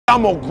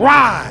I'm gonna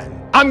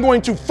grind. I'm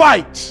going to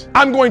fight.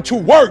 I'm going to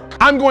work.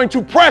 I'm going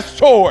to press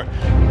toward.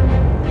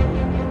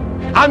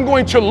 I'm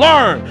going to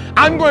learn.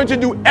 I'm going to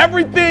do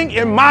everything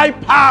in my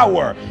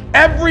power.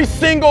 Every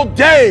single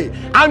day,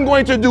 I'm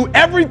going to do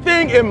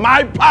everything in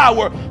my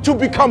power to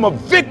become a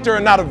victor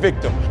and not a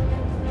victim.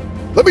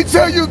 Let me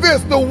tell you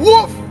this, the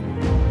wolf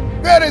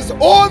that is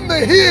on the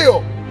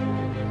hill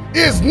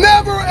is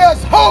never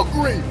as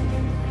hungry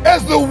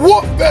as the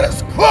wolf that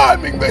is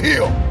climbing the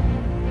hill.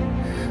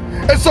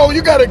 And so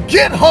you gotta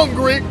get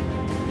hungry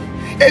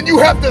and you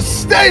have to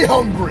stay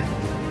hungry.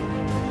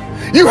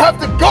 You have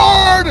to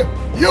guard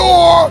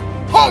your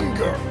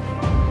hunger.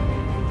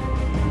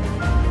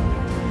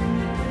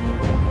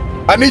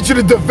 I need you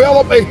to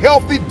develop a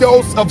healthy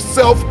dose of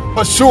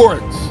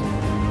self-assurance.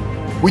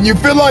 When you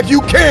feel like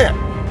you can't,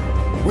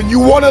 when you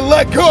want to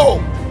let go,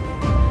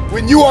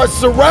 when you are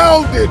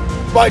surrounded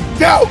by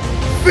doubt,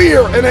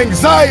 fear, and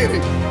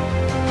anxiety,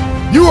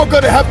 you are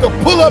going to have to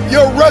pull up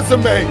your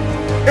resume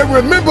and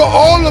remember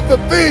all of the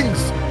things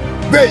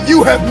that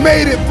you have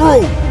made it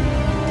through.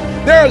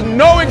 There is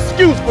no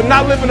excuse for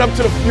not living up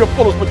to your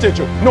fullest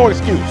potential. No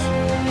excuse.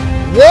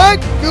 What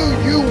do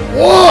you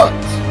want?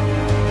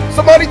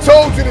 Somebody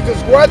told you to just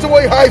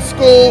graduate high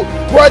school,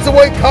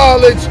 graduate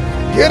college,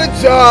 get a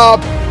job,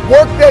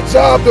 work that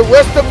job the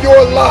rest of your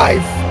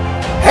life,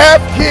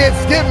 have kids,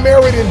 get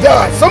married, and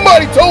die.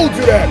 Somebody told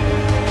you that.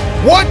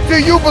 What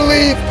do you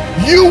believe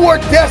you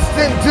were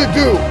destined to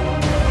do?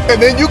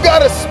 And then you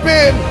gotta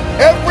spend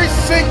every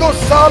single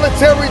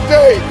solitary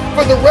day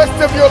for the rest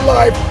of your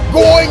life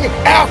going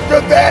after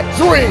that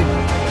dream.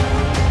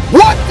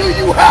 What do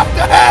you have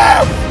to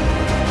have?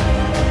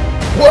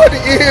 What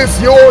is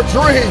your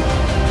dream?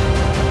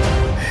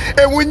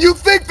 And when you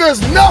think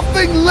there's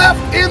nothing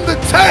left in the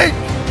tank,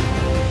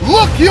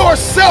 look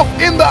yourself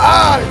in the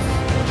eyes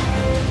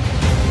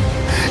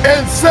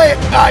and say,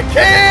 I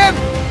can,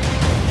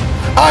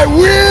 I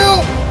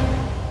will,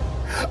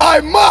 I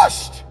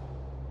must.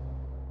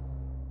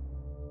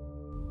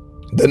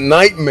 The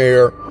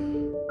nightmare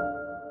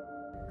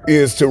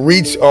is to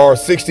reach our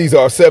 60s,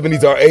 our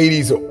 70s, our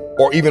 80s,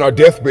 or even our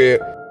deathbed,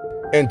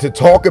 and to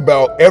talk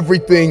about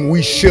everything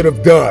we should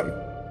have done.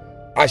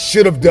 I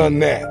should have done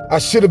that. I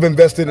should have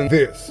invested in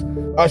this.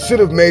 I should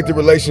have made the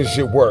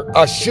relationship work.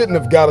 I shouldn't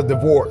have got a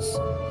divorce.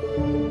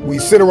 We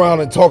sit around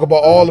and talk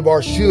about all of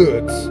our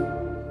shoulds.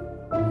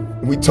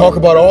 We talk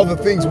about all the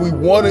things we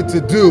wanted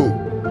to do,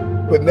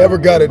 but never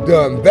got it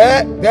done.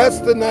 That's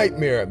the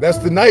nightmare. That's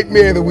the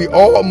nightmare that we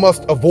all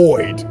must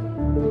avoid.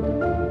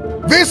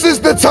 This is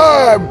the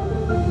time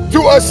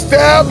to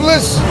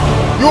establish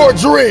your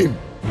dream.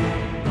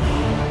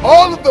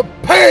 All of the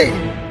pain,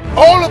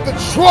 all of the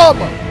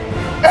trauma,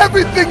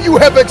 everything you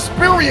have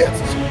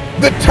experienced,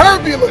 the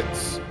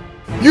turbulence,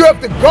 you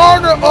have to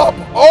garner up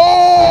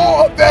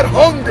all of that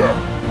hunger.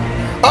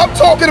 I'm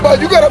talking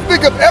about you gotta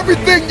think of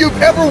everything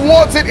you've ever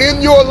wanted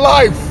in your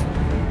life,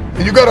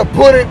 and you gotta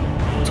put it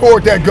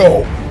toward that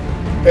goal.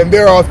 And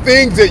there are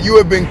things that you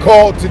have been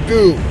called to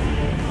do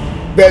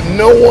that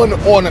no one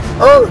on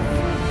earth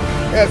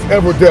has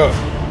ever done.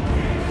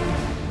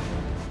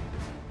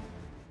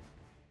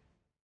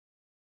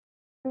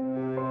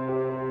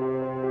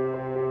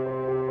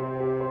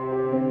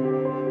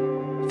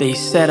 They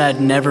said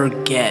I'd never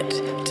get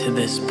to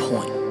this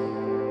point,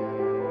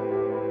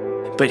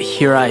 but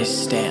here I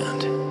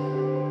stand.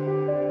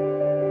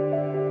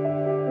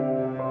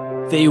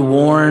 They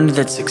warned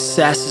that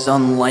success is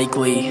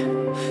unlikely,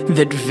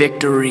 that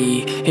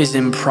victory is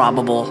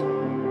improbable,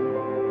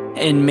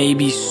 and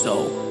maybe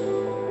so.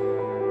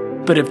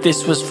 But if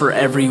this was for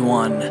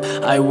everyone,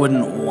 I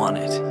wouldn't want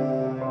it.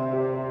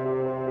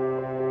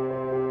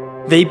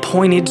 They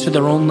pointed to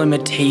their own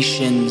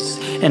limitations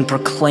and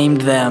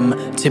proclaimed them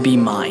to be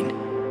mine.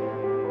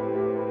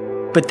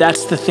 But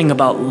that's the thing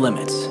about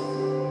limits.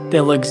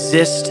 They'll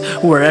exist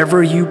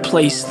wherever you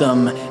place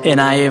them, and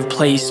I have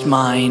placed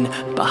mine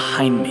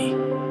behind me.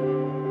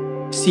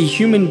 See,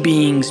 human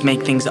beings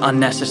make things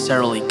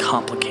unnecessarily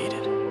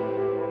complicated.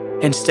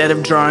 Instead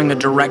of drawing a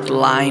direct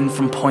line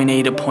from point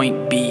A to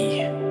point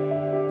B,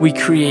 we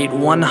create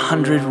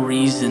 100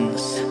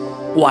 reasons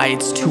why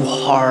it's too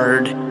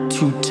hard,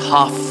 too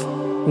tough.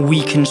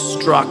 We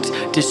construct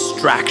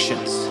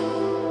distractions.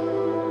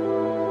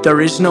 There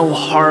is no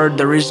hard,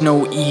 there is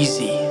no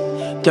easy.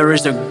 There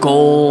is a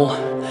goal,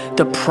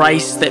 the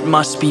price that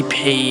must be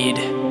paid,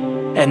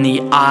 and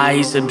the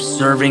eyes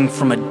observing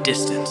from a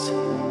distance,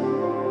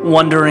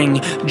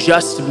 wondering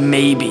just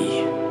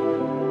maybe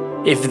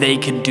if they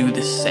could do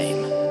the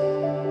same.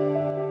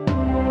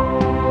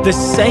 The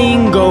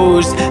saying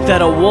goes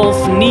that a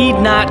wolf need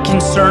not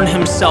concern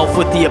himself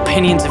with the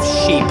opinions of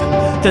sheep,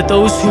 that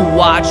those who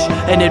watch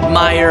and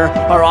admire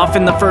are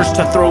often the first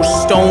to throw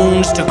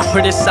stones, to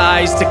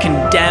criticize, to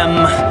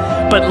condemn.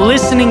 But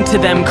listening to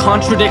them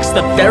contradicts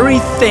the very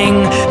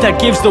thing that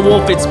gives the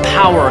wolf its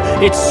power,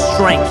 its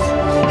strength.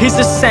 His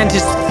ascent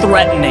is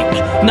threatening,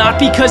 not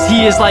because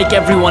he is like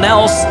everyone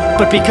else,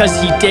 but because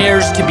he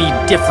dares to be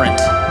different.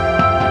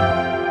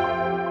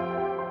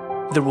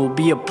 There will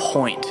be a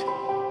point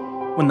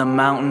when the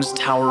mountains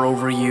tower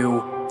over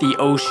you, The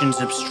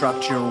oceans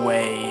obstruct your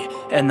way,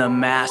 and the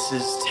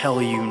masses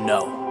tell you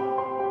no.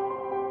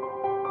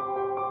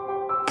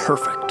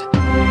 Perfect.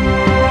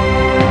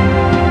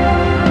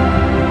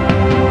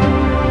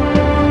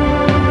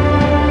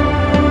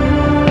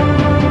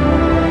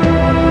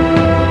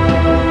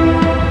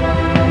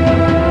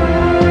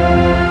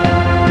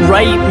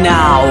 Right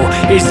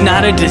now is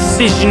not a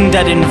decision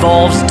that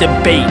involves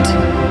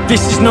debate.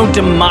 This is no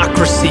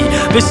democracy.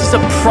 This is a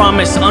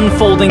promise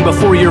unfolding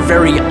before your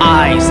very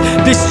eyes.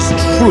 This is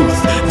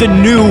truth, the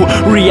new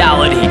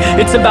reality.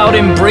 It's about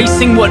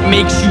embracing what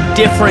makes you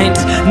different,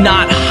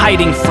 not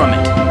hiding from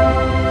it.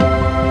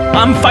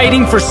 I'm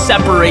fighting for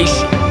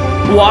separation,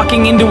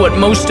 walking into what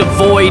most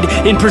avoid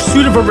in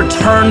pursuit of a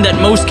return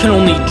that most can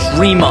only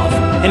dream of.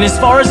 And as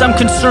far as I'm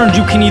concerned,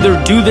 you can either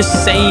do the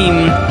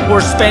same or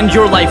spend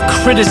your life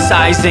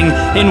criticizing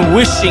and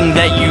wishing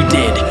that you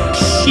did.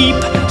 Sheep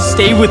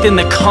stay within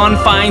the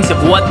confines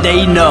of what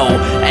they know,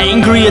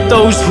 angry at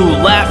those who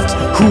left,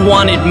 who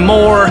wanted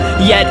more,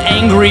 yet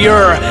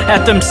angrier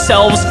at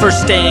themselves for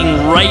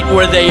staying right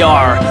where they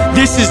are.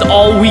 This is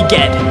all we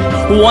get.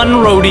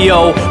 One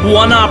rodeo,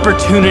 one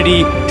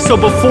opportunity. So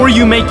before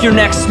you make your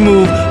next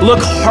move, look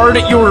hard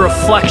at your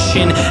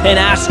reflection and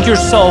ask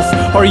yourself,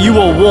 are you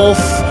a wolf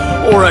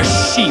or a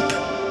sheep?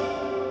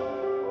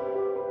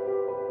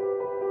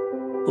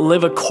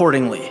 Live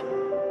accordingly.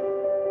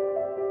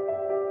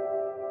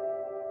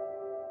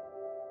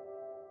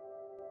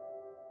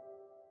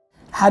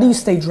 How do you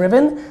stay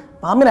driven?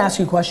 I'm gonna ask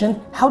you a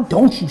question. How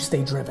don't you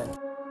stay driven?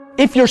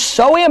 If you're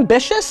so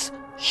ambitious,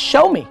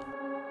 show me.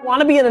 Want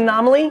to be an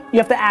anomaly? You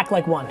have to act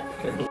like one.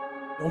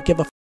 Don't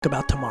give a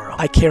about tomorrow.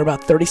 I care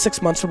about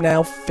 36 months from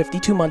now,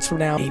 52 months from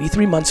now,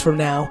 83 months from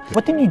now.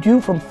 What did you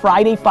do from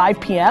Friday 5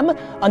 p.m.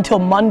 until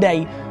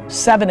Monday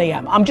 7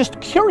 a.m.? I'm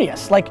just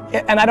curious,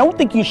 and I don't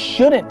think you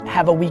shouldn't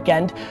have a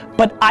weekend,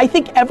 but I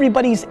think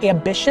everybody's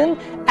ambition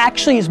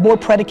actually is more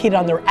predicated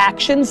on their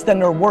actions than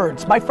their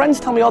words. My friends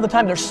tell me all the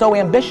time they're so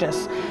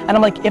ambitious, and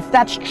I'm like, if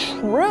that's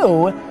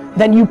true,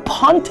 then you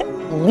punt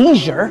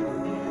leisure,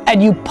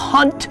 and you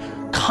punt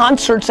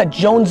concerts at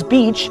Jones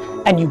Beach,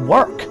 and you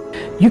work.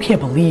 You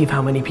can't believe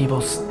how many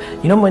people,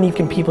 you know how many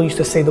people used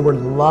to say the word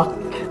luck?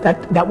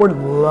 That word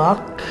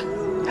luck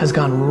has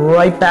gone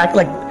right back,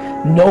 like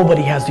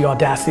nobody has the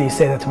audacity to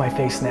say that to my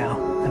face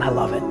now, and I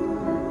love it.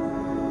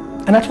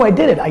 And that's why I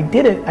did it,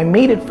 I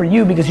made it for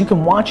you because you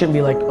can watch it and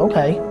be like,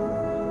 okay.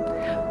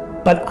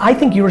 But I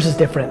think yours is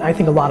different. I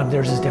think a lot of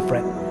theirs is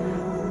different.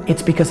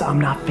 It's because I'm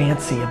not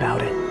fancy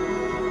about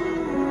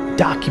it.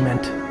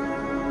 Document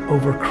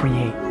over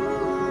create.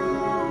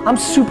 I'm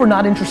super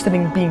not interested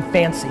in being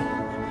fancy.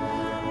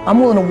 I'm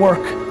willing to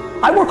work.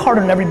 I work harder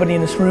than everybody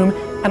in this room,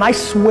 and I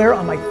swear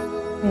on my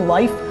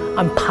life,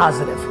 I'm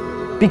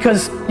positive.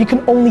 Because you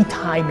can only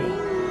tie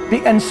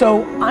me. And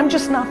so I'm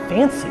just not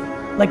fancy.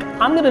 Like,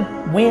 I'm gonna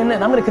win,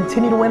 and I'm gonna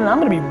continue to win, and I'm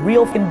gonna be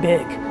real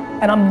big.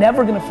 And I'm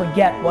never gonna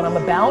forget what I'm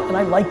about, and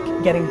I like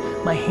getting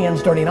my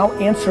hands dirty, and I'll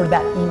answer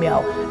that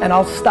email, and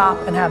I'll stop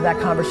and have that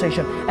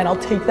conversation, and I'll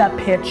take that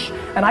pitch,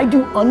 and I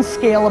do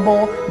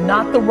unscalable,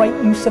 not the right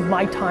use of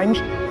my time,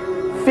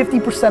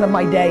 50% of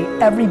my day,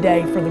 every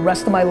day for the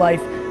rest of my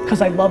life,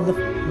 because I love the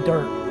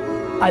dirt.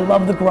 I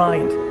love the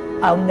grind.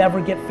 I'll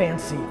never get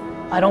fancy.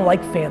 I don't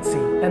like fancy,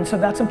 and so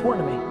that's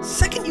important to me.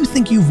 Second you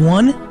think you've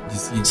won,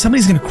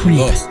 somebody's gonna creep.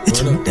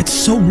 It's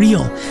so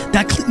real.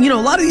 That, you know,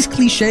 a lot of these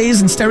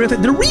cliches and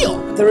stereotypes, they're real.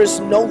 There is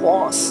no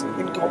loss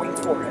in going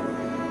for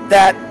it.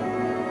 That,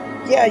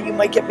 yeah, you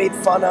might get made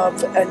fun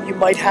of, and you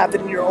might have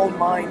it in your own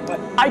mind, but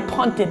I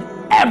punted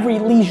every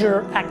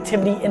leisure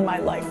activity in my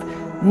life.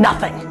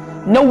 Nothing.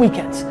 No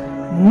weekends,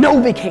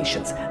 no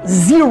vacations,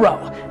 zero,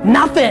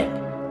 nothing.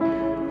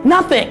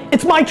 Nothing.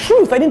 It's my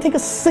truth. I didn't take a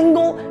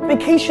single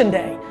vacation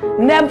day.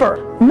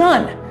 Never.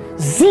 None.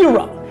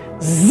 Zero.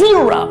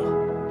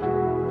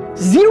 Zero.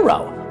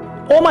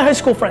 Zero. All my high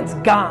school friends,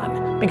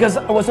 gone because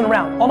I wasn't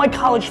around. All my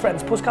college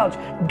friends, post-college,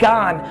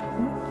 gone.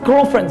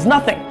 Girlfriends,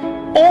 nothing.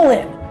 All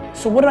in.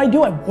 So what did I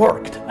do? I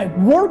worked. I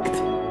worked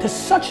to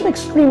such an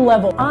extreme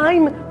level.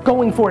 I'm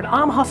going for it.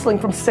 I'm hustling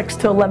from 6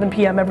 to 11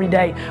 p.m. every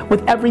day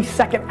with every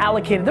second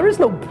allocated. There is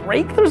no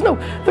break. There's no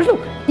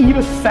eat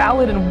a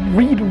salad and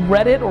read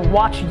Reddit or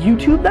watch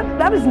YouTube.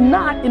 That is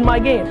not in my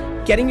game.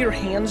 Getting your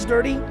hands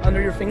dirty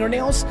under your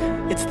fingernails,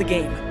 it's the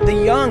game. The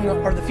young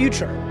are the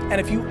future. And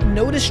if you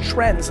notice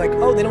trends like,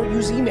 oh, they don't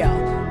use email,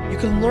 you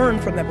can learn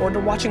from them, or they're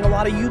watching a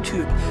lot of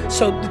YouTube.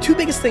 So the two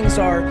biggest things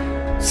are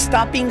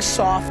stop being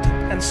soft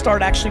and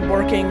start actually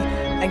working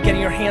and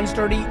getting your hands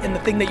dirty in the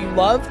thing that you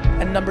love.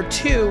 And number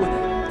two,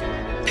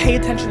 pay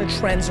attention to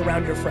trends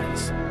around your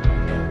friends.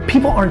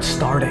 People aren't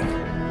starting.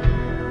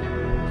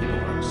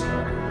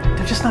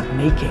 They're just not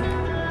making.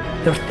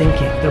 They're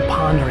thinking, they're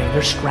pondering,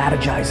 they're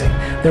strategizing,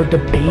 they're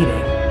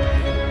debating.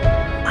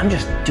 I'm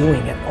just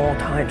doing it all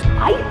times.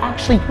 I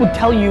actually would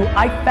tell you,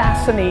 I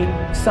fascinate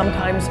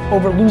sometimes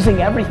over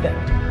losing everything.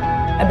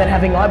 And then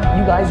having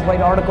you guys write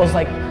articles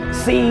like,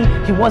 see,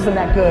 he wasn't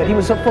that good, he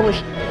was so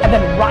foolish, and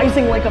then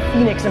rising like a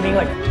phoenix and being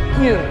like,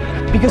 you.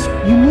 Because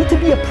you need to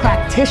be a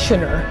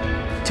practitioner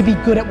to be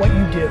good at what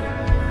you do.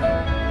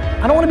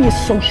 I don't want to be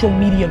a social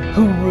media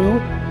guru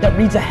that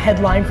reads a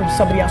headline from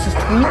somebody else's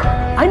tweet.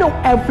 I know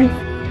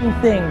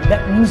everything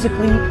that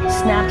Musical.ly,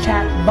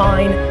 Snapchat,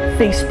 Vine,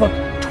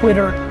 Facebook,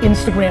 Twitter,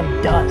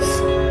 Instagram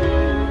does.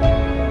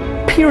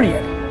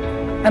 Period.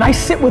 And I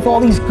sit with all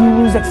these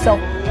gurus that sell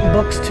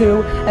books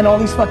too, and all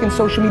these fucking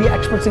social media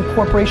experts and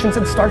corporations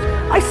and startups.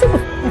 I sit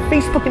with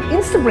Facebook and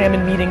Instagram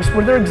in meetings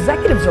where their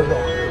executives are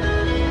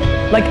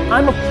wrong. Like,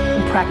 I'm a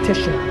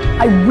practitioner.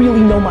 I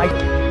really know my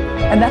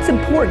and that's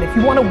important. If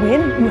you want to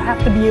win, you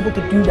have to be able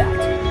to do that.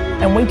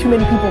 And way too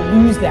many people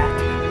lose that.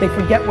 They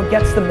forget what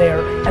gets them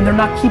there, and they're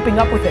not keeping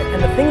up with it.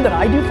 And the thing that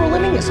I do for a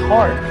living is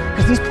hard,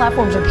 because these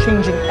platforms are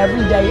changing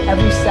every day,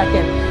 every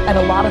second, and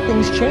a lot of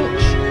things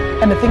change.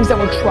 And the things that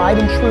were tried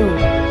and true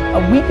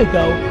a week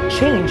ago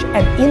change.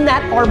 And in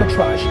that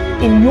arbitrage,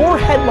 in your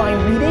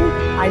headline reading,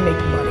 I make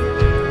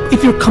money.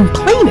 If you're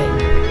complaining,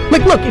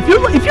 like, look, if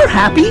you're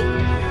happy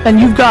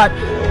and you've got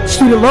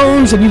student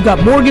loans and you've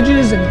got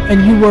mortgages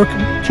and you work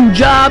 2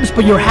 jobs,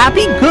 but you're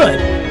happy, good.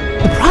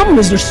 The problem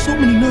is there's so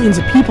many millions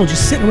of people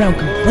just sitting around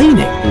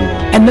complaining,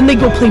 and then they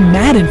go play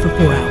Madden for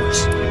 4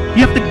 hours.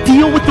 You have to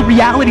deal with the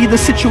reality of the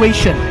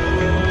situation.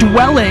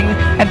 Dwelling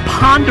and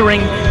pondering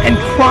and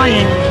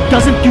crying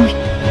doesn't do,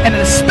 and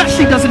it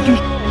especially doesn't do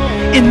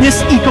in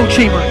this echo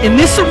chamber. In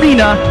this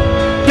arena,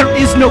 there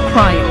is no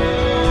crying.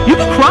 You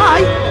can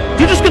cry,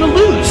 you're just gonna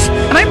lose.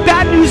 And I have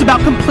bad news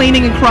about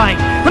complaining and crying.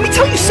 Let me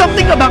tell you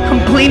something about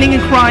complaining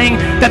and crying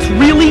that's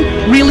really,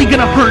 really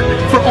gonna hurt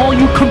for all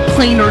you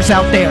complainers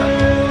out there.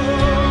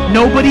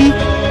 Nobody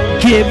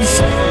gives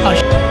a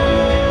shit.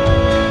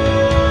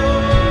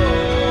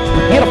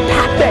 You had a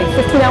packed day,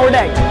 15-hour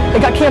day.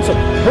 It got canceled.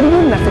 What are you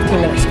doing in that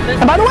 15 minutes?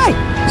 And by the way,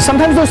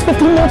 sometimes those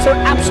 15 minutes are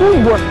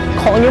absolutely worth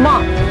calling your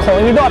mom,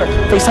 calling your daughter,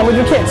 FaceTime with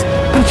your kids.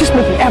 But it's just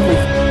making every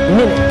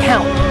minute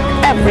count.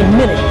 Every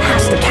minute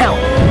has to count.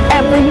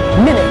 Every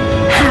minute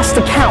has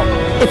to count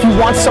if you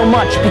want so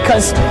much,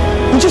 because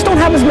you just don't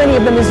have as many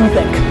of them as you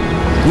think.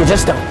 You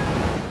just don't.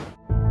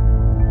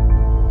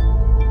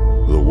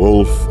 The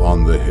wolf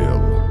on the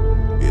hill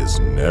is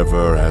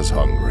never as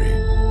hungry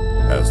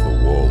as the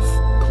wolf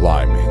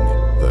climbing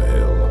the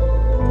hill.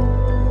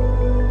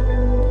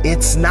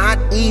 It's not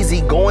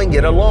easy going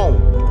it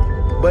alone,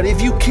 but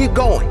if you keep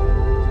going,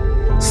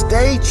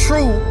 stay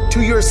true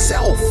to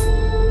yourself,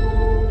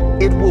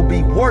 it will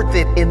be worth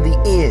it in the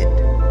end.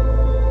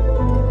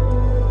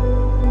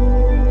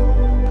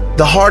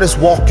 The hardest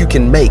walk you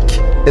can make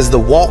is the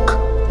walk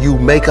you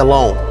make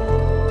alone.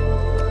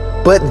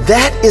 But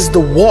that is the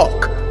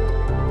walk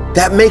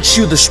that makes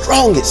you the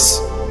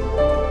strongest.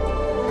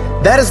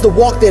 That is the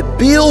walk that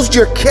builds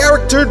your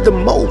character the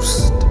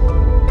most.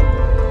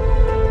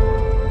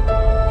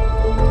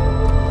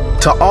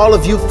 To all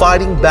of you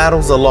fighting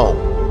battles alone,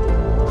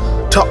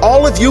 to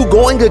all of you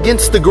going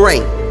against the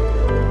grain,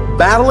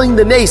 battling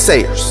the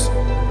naysayers,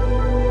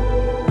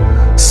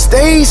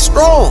 stay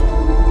strong,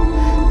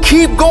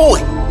 keep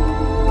going.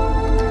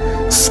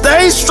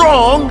 Stay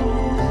strong,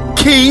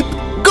 keep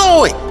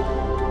going.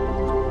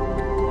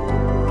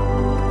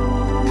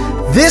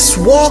 This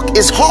walk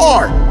is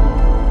hard,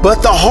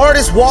 but the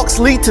hardest walks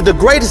lead to the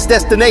greatest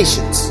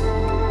destinations.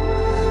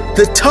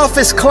 The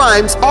toughest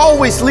climbs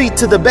always lead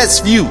to the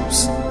best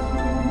views.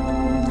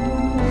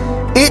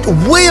 It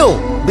will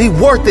be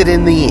worth it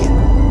in the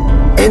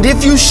end. And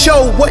if you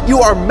show what you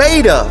are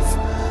made of,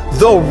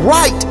 the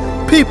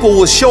right people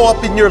will show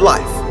up in your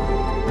life.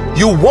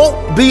 You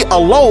won't be a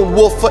lone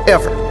wolf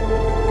forever.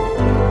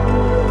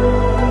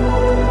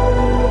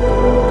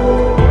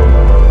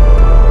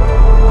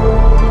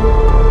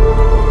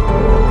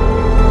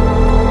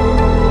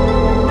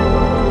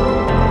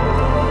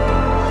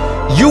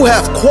 You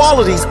have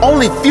qualities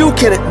only few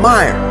can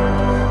admire,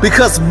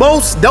 because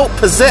most don't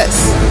possess.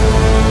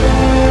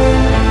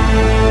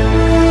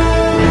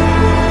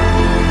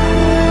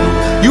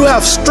 You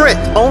have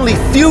strength only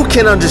few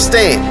can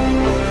understand,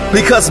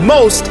 because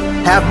most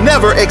have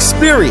never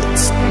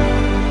experienced.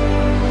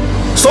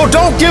 So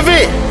don't give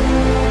in.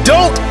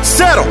 Don't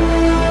settle.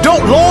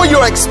 Don't lower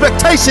your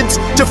expectations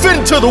to fit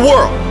into the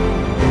world.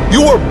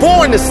 You were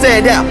born to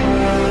stand out.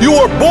 You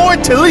were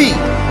born to lead.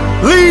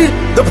 Lead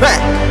the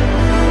pack.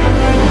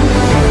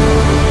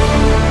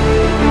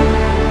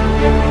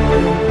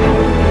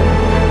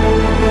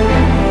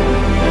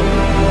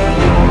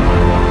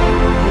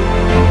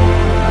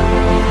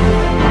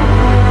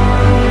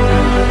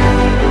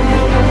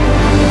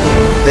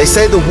 They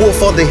say the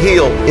wolf on the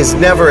hill is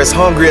never as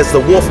hungry as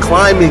the wolf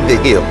climbing the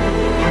hill.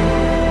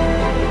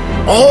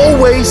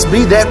 Always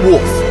be that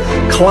wolf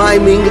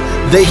climbing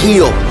the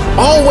hill.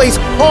 Always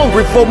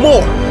hungry for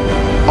more.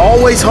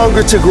 Always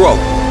hungry to grow,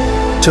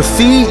 to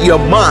feed your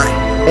mind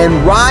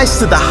and rise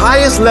to the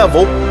highest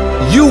level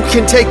you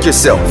can take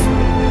yourself.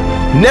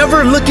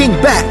 Never looking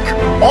back,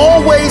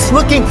 always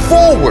looking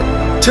forward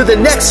to the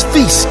next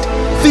feast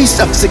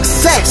of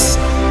success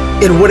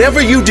in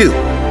whatever you do.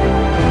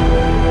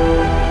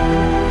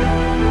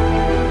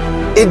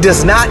 It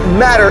does not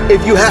matter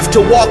if you have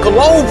to walk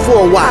alone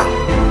for a while.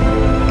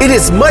 It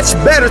is much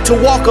better to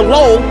walk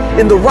alone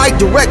in the right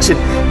direction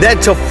than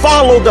to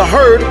follow the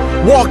herd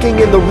walking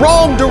in the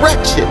wrong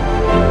direction.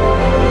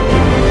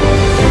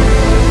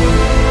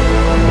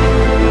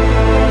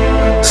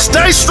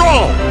 Stay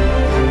strong.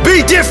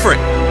 Be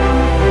different.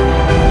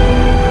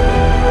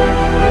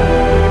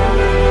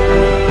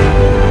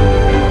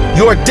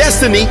 Your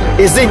destiny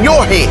is in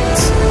your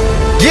hands.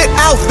 Get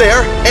out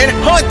there and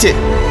hunt it.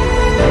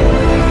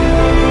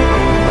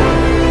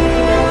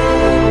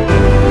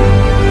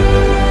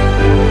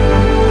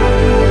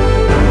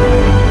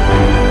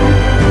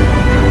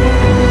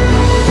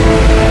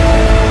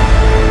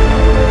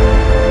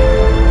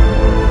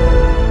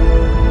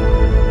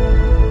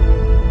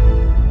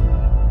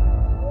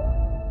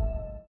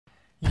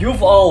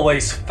 You've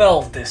always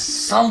felt this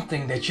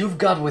something that you've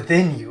got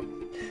within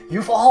you.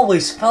 You've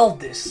always felt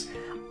this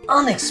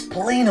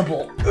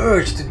unexplainable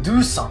urge to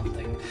do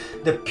something.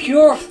 The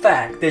pure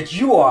fact that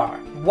you are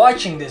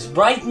watching this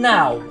right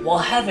now while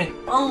having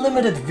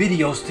unlimited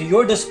videos to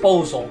your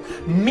disposal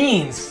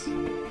means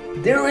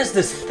there is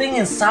this thing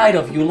inside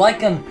of you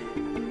like an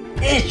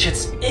itch.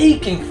 It's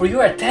aching for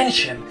your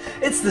attention.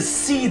 It's the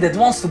seed that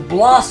wants to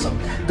blossom,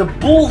 the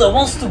bull that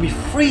wants to be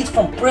freed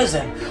from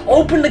prison.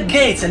 Open the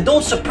gates and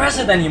don't suppress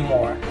it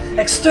anymore.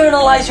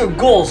 Externalize your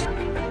goals.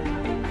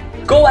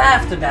 Go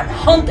after them,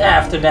 hunt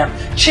after them,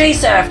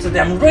 chase after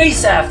them,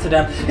 race after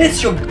them.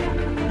 It's your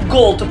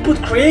goal to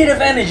put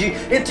creative energy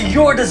into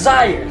your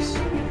desires.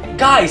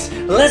 Guys,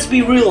 let's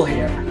be real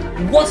here.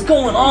 What's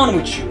going on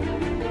with you?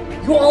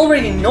 You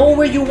already know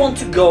where you want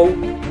to go.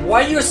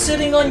 Why you're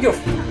sitting on your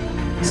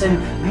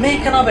and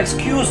making up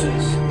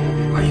excuses?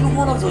 Are you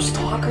one of those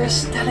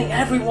talkers telling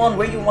everyone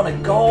where you want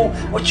to go,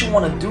 what you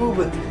want to do,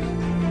 but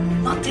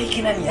not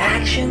taking any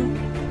action?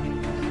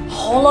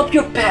 Haul up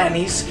your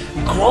panties,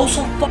 grow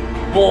some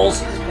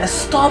balls, and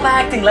stop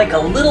acting like a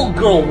little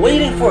girl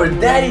waiting for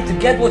her daddy to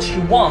get what she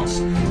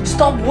wants.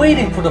 Stop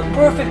waiting for the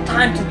perfect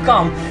time to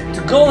come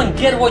to go and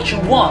get what you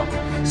want.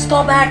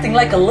 Stop acting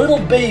like a little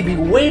baby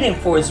waiting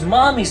for his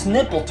mommy's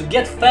nipple to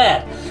get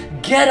fat.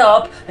 Get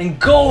up and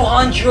go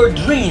hunt your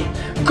dream.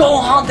 Go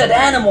hunt that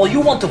animal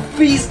you want to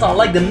feast on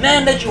like the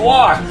man that you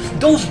are.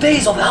 Those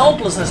days of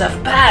helplessness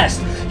have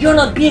passed. You're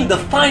not being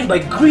defined by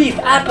grief,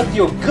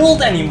 apathy, or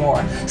guilt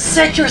anymore.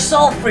 Set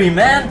yourself free,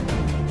 man.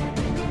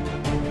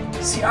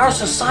 See, our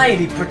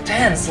society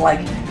pretends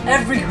like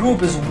every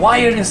group is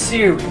wired in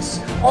series.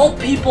 All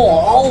people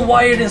are all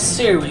wired in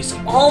series.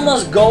 All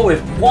must go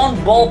if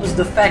one bulb is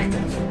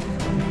defective.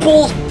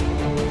 Bull.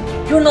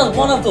 You're not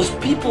one of those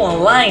people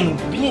in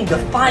line being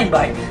defined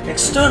by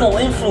external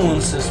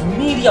influences,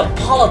 media,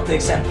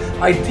 politics, and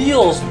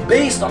ideals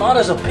based on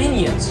others'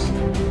 opinions.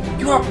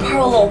 You are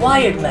parallel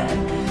wired,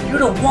 man.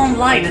 You're the one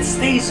light that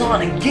stays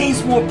on and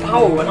gains more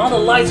power when other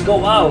lights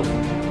go out.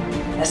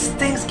 As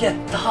things get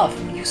tough,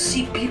 you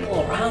see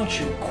people around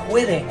you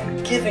quitting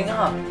and giving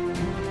up.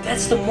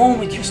 That's the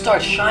moment you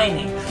start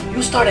shining.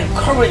 You start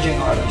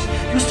encouraging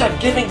others. You start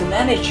giving them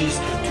energies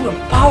to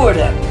empower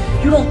them.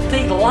 You don't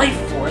take life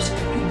force,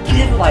 you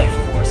give life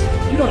force.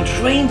 You don't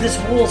drain this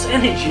world's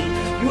energy,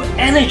 you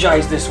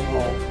energize this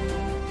world.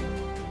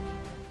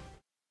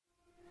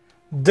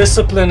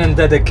 Discipline and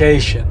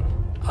dedication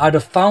are the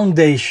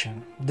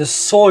foundation, the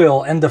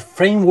soil, and the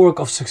framework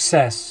of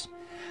success.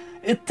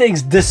 It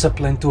takes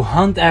discipline to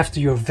hunt after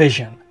your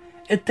vision.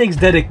 It takes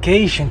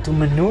dedication to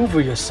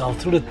maneuver yourself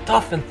through the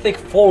tough and thick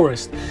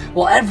forest,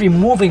 while every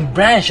moving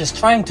branch is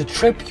trying to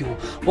trip you,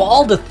 while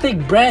all the thick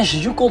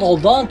branches you could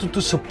hold on to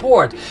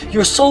support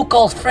your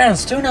so-called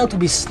friends turn out to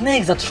be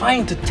snakes that are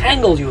trying to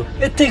tangle you.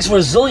 It takes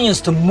resilience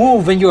to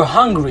move when you're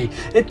hungry.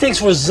 It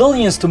takes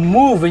resilience to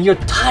move when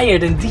you're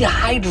tired and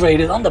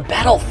dehydrated on the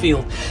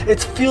battlefield.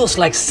 It feels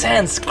like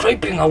sand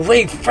scraping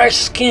away fresh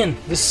skin,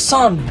 the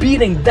sun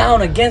beating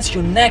down against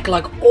your neck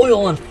like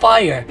oil and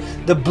fire,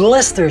 the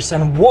blisters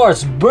and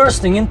warts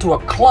bursting into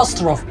a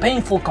cluster of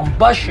painful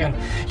combustion,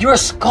 your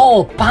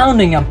skull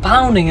pounding and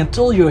pounding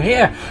until your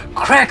hair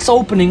cracks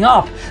opening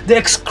up, the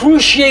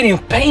excruciating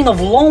pain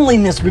of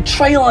loneliness,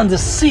 betrayal and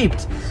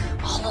deceit,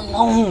 all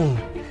alone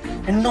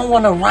and no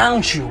one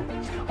around you,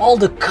 all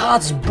the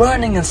cuts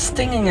burning and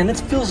stinging, and it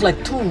feels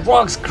like two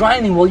rocks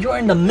grinding while you're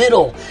in the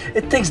middle.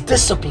 It takes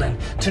discipline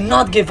to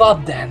not give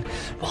up then,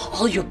 while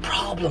all your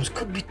problems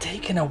could be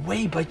taken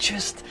away by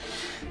just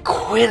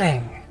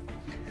quitting.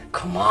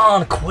 Come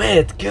on,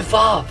 quit, give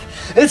up.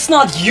 It's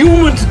not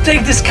human to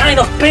take this kind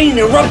of pain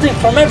erupting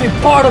from every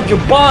part of your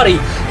body.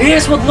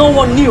 Here's what no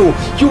one knew.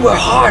 You were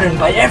hardened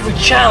by every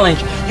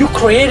challenge. You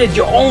created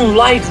your own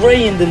light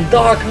ray in the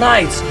dark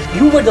nights.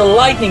 You were the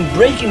lightning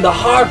breaking the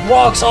hard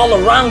rocks all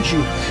around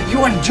you.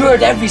 You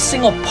endured every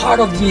single part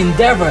of the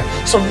endeavor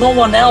so no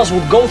one else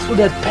would go through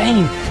that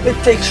pain.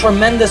 It takes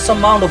tremendous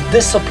amount of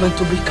discipline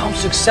to become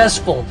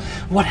successful,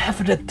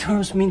 whatever that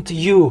terms mean to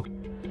you.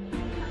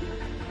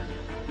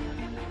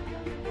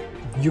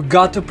 You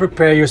got to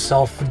prepare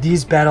yourself for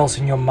these battles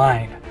in your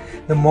mind.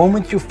 The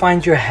moment you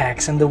find your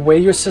hacks and the way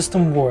your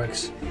system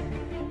works,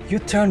 you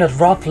turn that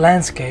rough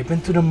landscape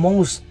into the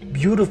most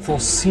beautiful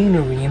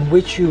scenery in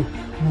which you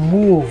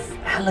move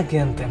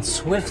elegant and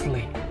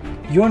swiftly.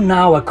 You're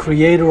now a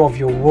creator of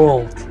your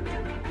world.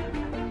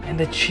 and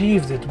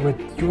achieved it with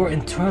your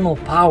internal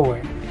power.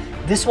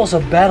 This was a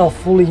battle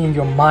fully in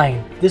your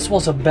mind. This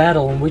was a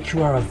battle in which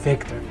you are a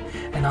victor.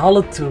 And all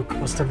it took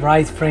was the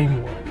right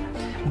framework.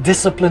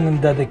 Discipline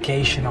and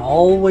dedication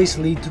always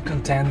lead to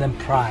content and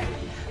pride.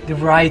 The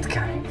right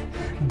kind.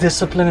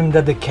 Discipline and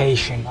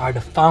dedication are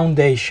the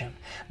foundation,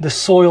 the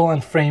soil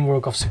and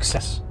framework of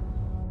success.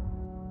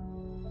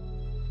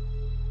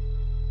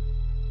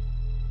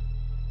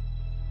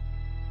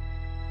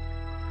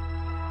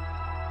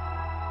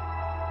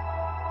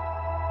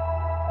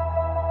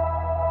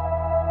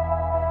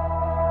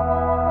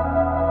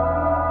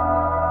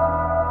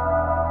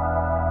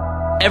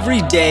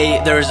 Every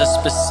day, there is a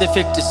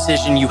specific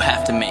decision you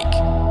have to make.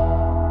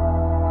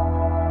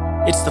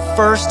 It's the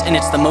first and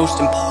it's the most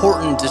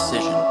important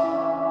decision,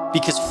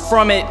 because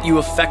from it, you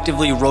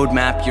effectively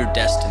roadmap your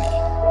destiny.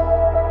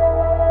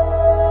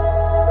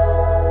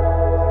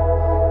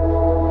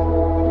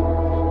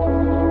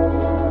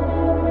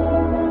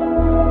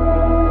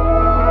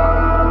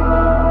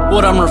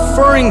 What I'm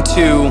referring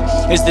to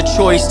is the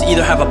choice to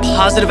either have a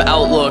positive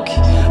outlook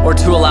or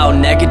to allow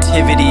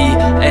negativity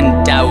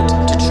and doubt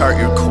to chart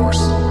your course.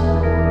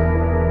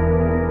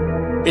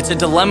 It's a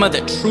dilemma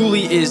that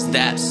truly is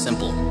that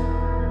simple.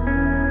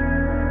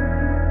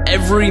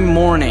 Every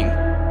morning,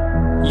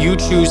 you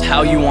choose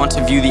how you want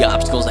to view the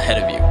obstacles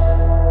ahead of you.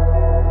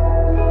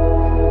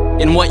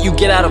 And what you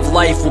get out of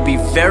life will be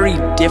very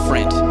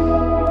different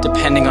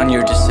depending on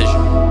your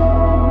decision.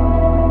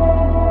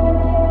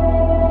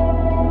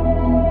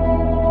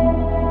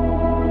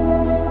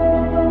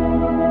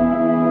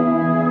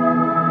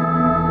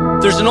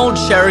 There's an old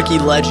Cherokee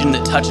legend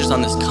that touches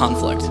on this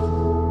conflict.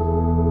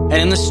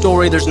 And in the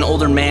story, there's an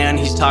older man,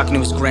 he's talking to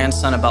his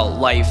grandson about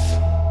life.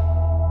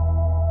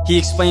 He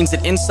explains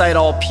that inside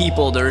all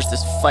people, there's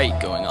this fight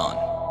going on.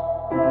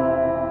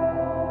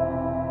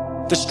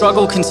 The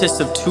struggle consists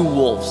of two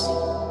wolves.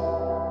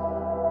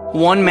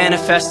 One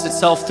manifests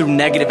itself through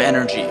negative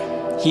energy.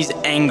 He's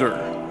anger,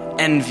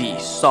 envy,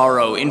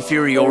 sorrow,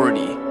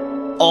 inferiority,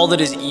 all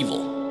that is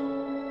evil.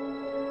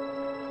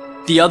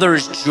 The other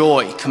is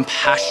joy,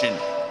 compassion,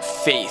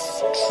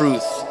 faith,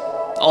 truth,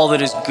 all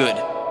that is good.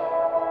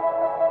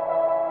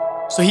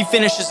 So he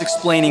finishes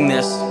explaining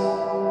this.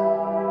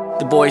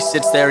 The boy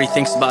sits there, he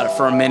thinks about it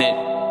for a minute.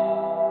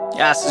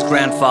 He asks his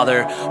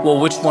grandfather, well,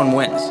 which one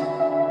wins?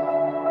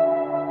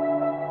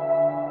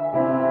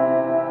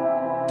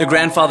 The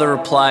grandfather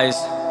replies,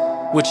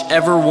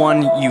 whichever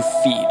one you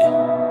feed.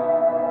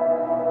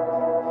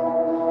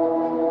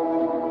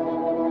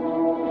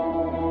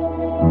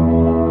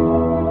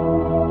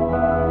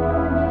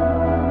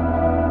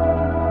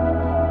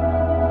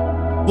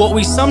 What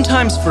we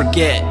sometimes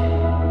forget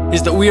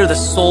is that we are the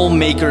sole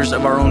makers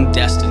of our own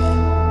destiny.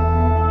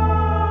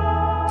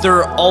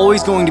 There are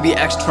always going to be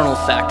external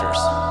factors,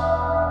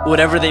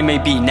 whatever they may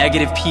be,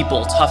 negative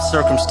people, tough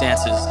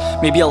circumstances,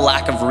 maybe a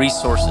lack of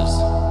resources.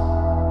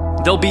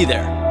 They'll be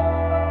there,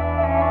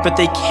 but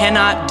they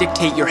cannot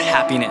dictate your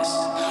happiness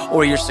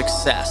or your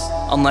success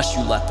unless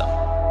you let them.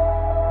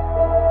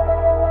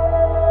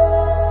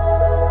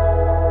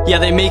 Yeah,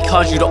 they may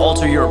cause you to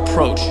alter your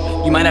approach.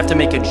 You might have to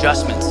make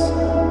adjustments.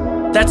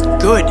 That's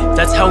good.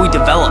 That's how we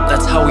develop.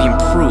 That's how we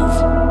improve.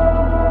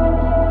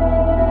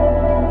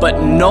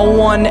 But no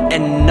one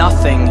and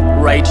nothing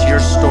writes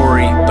your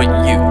story but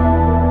you.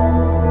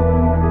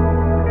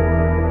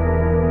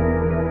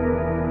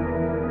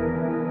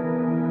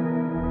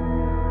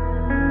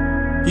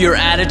 Your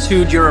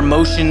attitude, your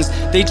emotions,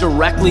 they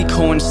directly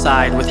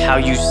coincide with how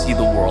you see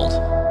the world.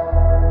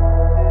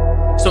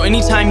 So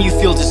anytime you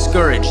feel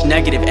discouraged,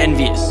 negative,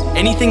 envious,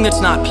 anything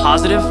that's not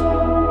positive,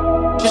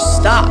 just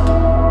stop.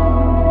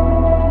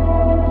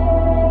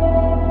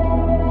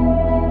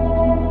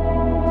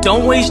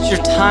 Don't waste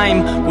your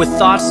time with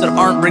thoughts that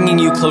aren't bringing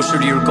you closer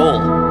to your goal.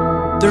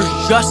 There's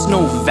just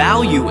no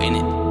value in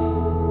it.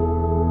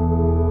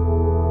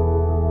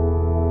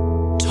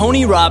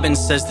 Tony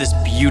Robbins says this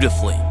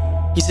beautifully.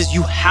 He says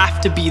you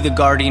have to be the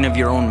guardian of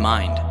your own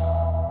mind.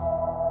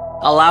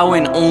 Allow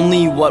in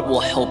only what will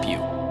help you.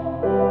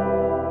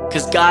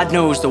 Because God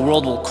knows the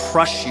world will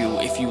crush you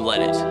if you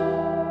let it.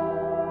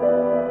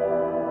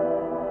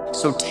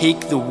 So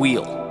take the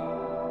wheel.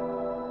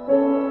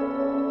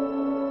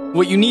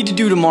 What you need to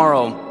do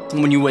tomorrow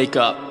when you wake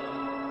up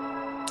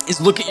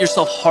is look at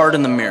yourself hard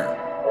in the mirror.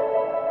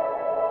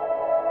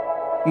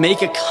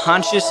 Make a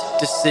conscious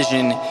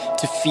decision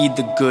to feed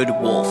the good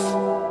wolf.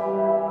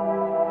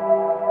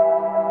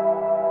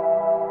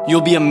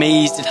 You'll be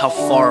amazed at how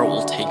far it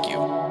will take you.